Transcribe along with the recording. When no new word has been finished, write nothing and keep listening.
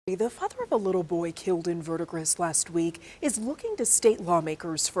The father of a little boy killed in Verdigris last week is looking to state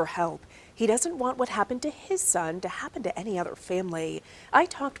lawmakers for help. He doesn't want what happened to his son to happen to any other family. I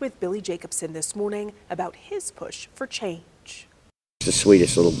talked with Billy Jacobson this morning about his push for change. The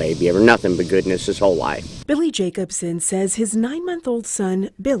sweetest little baby ever, nothing but goodness his whole life. Billy Jacobson says his 9-month-old son,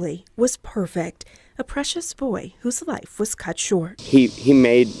 Billy, was perfect, a precious boy whose life was cut short. He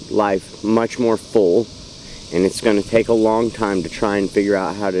made life much more full, and it's going to take a long time to try and figure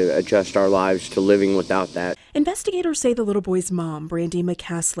out how to adjust our lives to living without that. Investigators say the little boy's mom, Brandy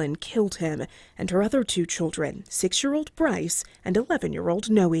McCaslin, killed him and her other 2 children, 6-year-old Bryce and 11-year-old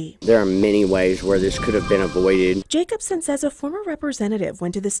Noe. There are many ways where this could have been avoided. Jacobson says a former representative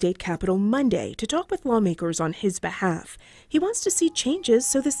went to the state capitol Monday to talk with lawmakers on his behalf. He wants to see changes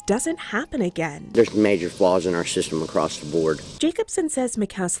so this doesn't happen again. There's major flaws in our system across the board. Jacobson says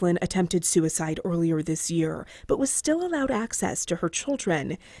McCaslin attempted suicide earlier this year, but was still allowed access to her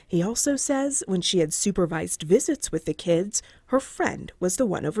children. He also says when she had supervised visits with the kids, her friend was the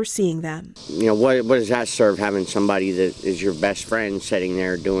one overseeing them. You know, what does that serve, having somebody that is your best friend sitting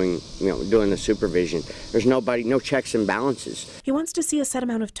there doing the supervision? There's nobody, no checks and balances. He wants to see a set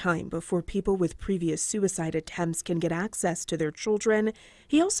amount of time before people with previous suicide attempts can get access to their children.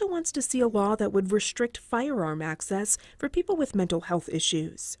 He also wants to see a law that would restrict firearm access for people with mental health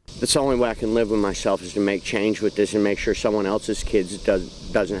issues. That's the only way I can live with myself, is to make change with this and make sure someone else's kids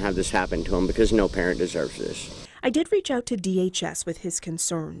doesn't have this happen to them, because no parent deserves this. I did reach out to DHS with his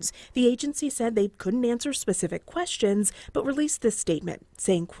concerns. The agency said they couldn't answer specific questions, but released this statement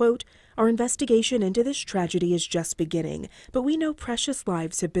saying, quote, "Our investigation into this tragedy is just beginning, but we know precious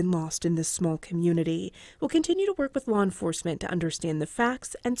lives have been lost in this small community. We'll continue to work with law enforcement to understand the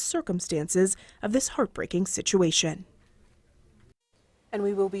facts and circumstances of this heartbreaking situation." And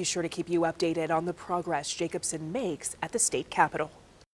we will be sure to keep you updated on the progress Jacobson makes at the state capitol.